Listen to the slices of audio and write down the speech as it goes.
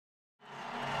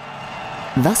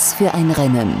Was für ein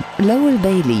Rennen! Lowell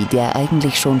Bailey, der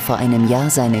eigentlich schon vor einem Jahr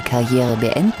seine Karriere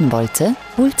beenden wollte,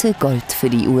 holte Gold für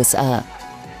die USA.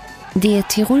 Der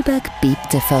Tirolberg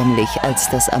bebte förmlich, als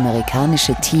das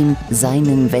amerikanische Team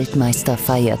seinen Weltmeister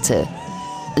feierte.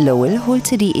 Lowell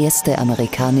holte die erste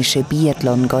amerikanische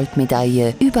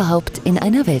Biathlon-Goldmedaille überhaupt in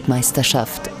einer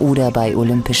Weltmeisterschaft oder bei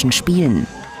Olympischen Spielen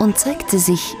und zeigte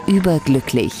sich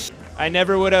überglücklich. I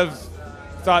never would have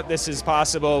thought this is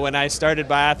possible when I started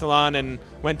biathlon and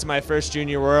went to my first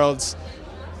junior worlds.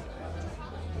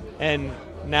 And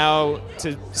now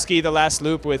to ski the last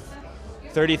loop with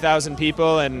 30,000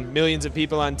 people and millions of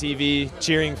people on TV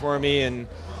cheering for me, and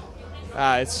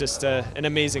it's just an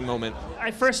amazing moment. I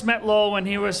first met Lowell when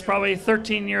he was probably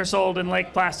 13 years old in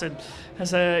Lake Placid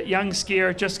as a young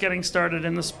skier just getting started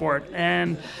in the sport.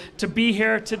 And to be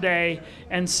here today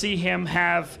and see him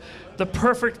have the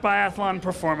perfect biathlon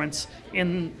performance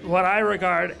in what I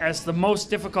regard as the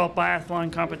most difficult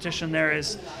biathlon competition there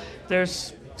is,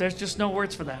 there's just no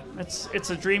words for that. It's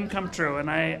a dream come true,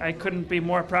 and I couldn't be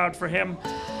more proud for him.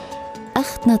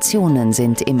 8 Nationen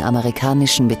sind im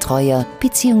amerikanischen Betreuer-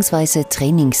 bzw.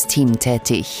 Trainingsteam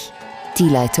tätig. Die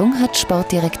Leitung hat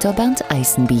Sportdirektor Bernd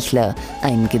Eisenbichler,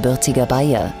 ein gebürtiger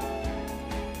Bayer.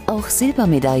 Auch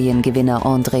Silbermedaillengewinner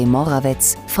André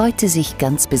Morawetz freute sich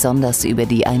ganz besonders über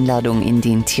die Einladung in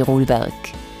den Tirolberg.